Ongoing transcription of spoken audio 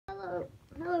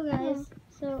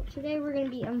So today we're going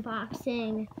to be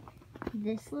unboxing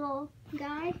this little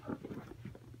guy.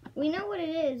 We know what it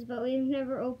is, but we've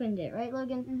never opened it, right,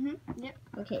 Logan? Mm-hmm. Yep.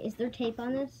 Okay, is there tape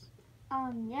on this?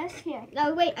 Yes, here.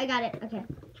 Oh, wait, I got it. Okay.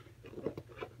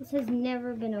 This has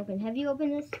never been opened. Have you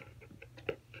opened this?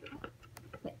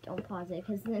 Wait, don't pause it,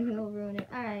 because then we'll ruin it.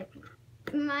 Alright.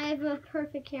 I have a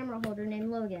perfect camera holder named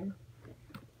Logan.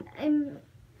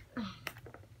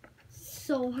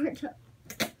 So hard to...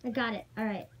 I got it.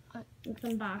 Alright. Let's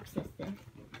unbox this thing.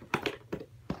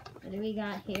 What do we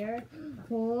got here?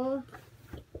 Oh,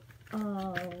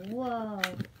 whoa.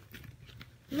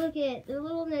 Look at the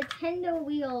little Nintendo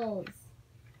wheels.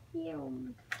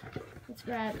 Let's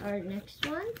grab our next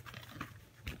one.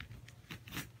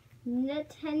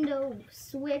 Nintendo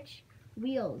Switch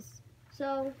wheels.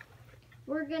 So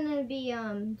we're gonna be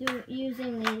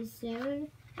using these soon.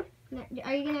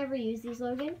 Are you gonna ever use these,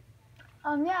 Logan?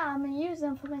 Yeah, I'm gonna use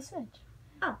them for my Switch.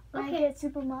 Oh, When I okay. get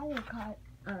Super Mario Kart.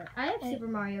 I have Super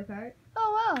Mario Kart.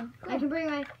 Oh wow. Cool. I can bring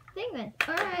my thing then.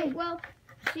 Alright, well,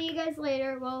 see you guys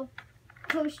later. We'll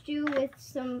post you with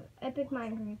some epic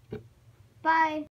Minecraft. Bye.